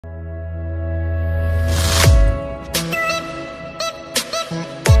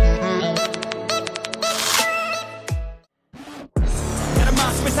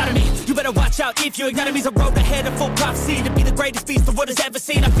better watch out if you ignite him. He's a road ahead of full prophecy to be the greatest beast the world has ever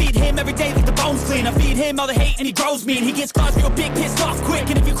seen. I feed him every day like the bones clean. I feed him all the hate and he grows me, and he gets claws real big, pissed off quick.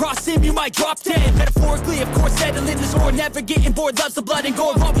 And if you cross him, you might drop dead. Metaphorically, of course, settling the score, never getting bored, loves the blood and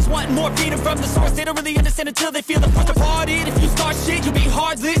gore, always wanting more, feed him from the source. They don't really understand until they feel the force departed. If you start shit, you'll be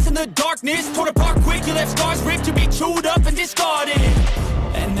heartless in the darkness, torn apart quick, you left scars ripped, you'll be chewed up and discarded.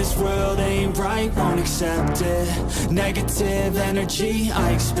 And this world ain't right, won't accept it. Negative energy,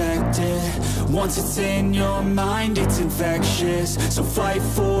 I expect it. Once it's in your mind, it's infectious. So fight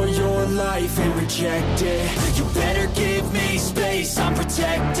for your life and reject it. You better give me space, I'm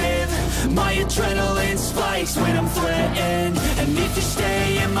protective. My adrenaline spikes when I'm threatened. And if you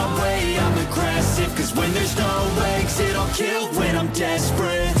stay in my way, I'm aggressive. Cause when there's no exit, I'll kill when I'm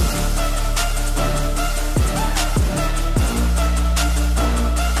desperate.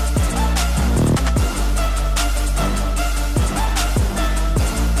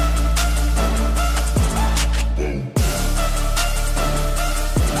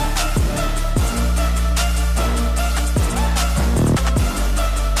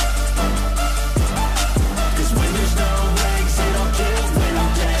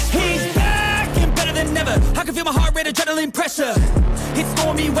 Adrenaline pressure, it's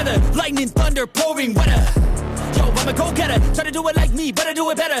stormy weather, lightning, thunder, pouring weather. Yo, I'm a go-getter, try to do it like me, but I do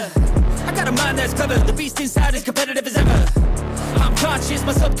it better. I got a mind that's clever, the beast inside is competitive as ever. I'm conscious,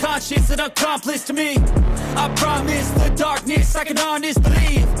 my subconscious, an accomplice to me. I promise the darkness, I can honest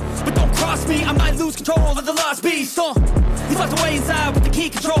believe. But don't cross me, I might lose control of the lost beast. He's locked away inside with the key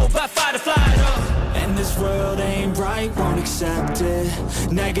control by fight or flight. And this world ain't right, won't accept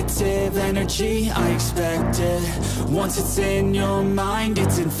it. Negative energy, I expect it. Once it's in your mind,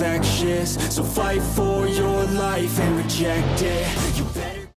 it's infectious. So fight for your life and reject it.